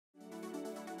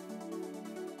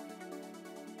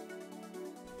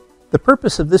The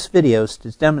purpose of this video is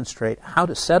to demonstrate how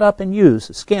to set up and use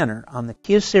a scanner on the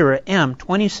Kyocera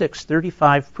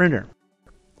M2635 printer.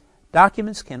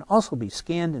 Documents can also be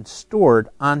scanned and stored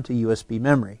onto USB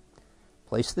memory.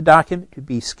 Place the document to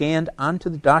be scanned onto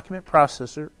the document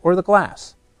processor or the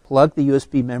glass. Plug the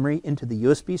USB memory into the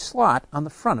USB slot on the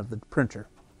front of the printer.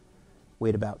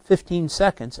 Wait about 15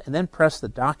 seconds and then press the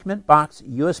document box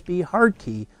USB hard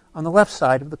key on the left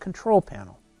side of the control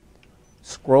panel.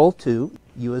 Scroll to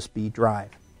USB drive.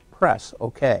 Press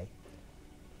OK.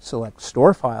 Select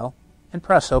Store File and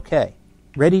press OK.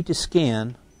 Ready to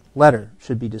scan letter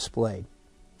should be displayed.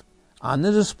 On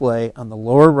the display on the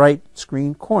lower right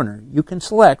screen corner, you can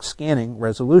select scanning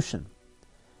resolution.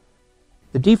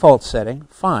 The default setting,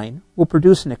 Fine, will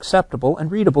produce an acceptable and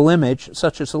readable image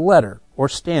such as a letter or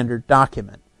standard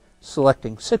document.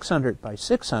 Selecting 600 by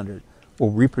 600 will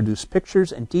reproduce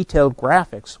pictures and detailed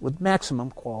graphics with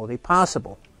maximum quality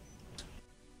possible.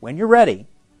 When you're ready,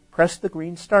 press the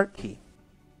green Start key.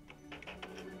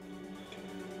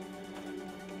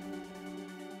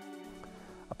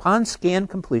 Upon scan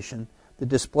completion, the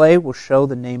display will show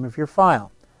the name of your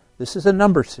file. This is a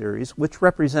number series which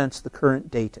represents the current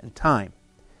date and time.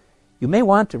 You may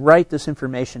want to write this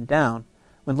information down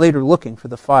when later looking for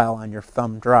the file on your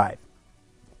thumb drive.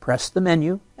 Press the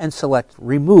menu and select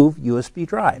Remove USB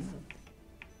Drive.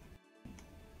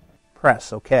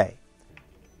 Press OK.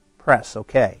 Press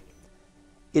OK.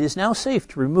 It is now safe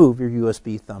to remove your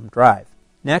USB thumb drive.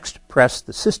 Next, press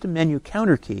the System Menu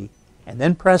Counter key and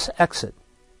then press Exit.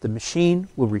 The machine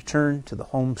will return to the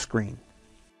home screen.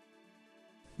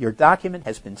 Your document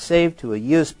has been saved to a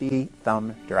USB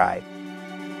thumb drive.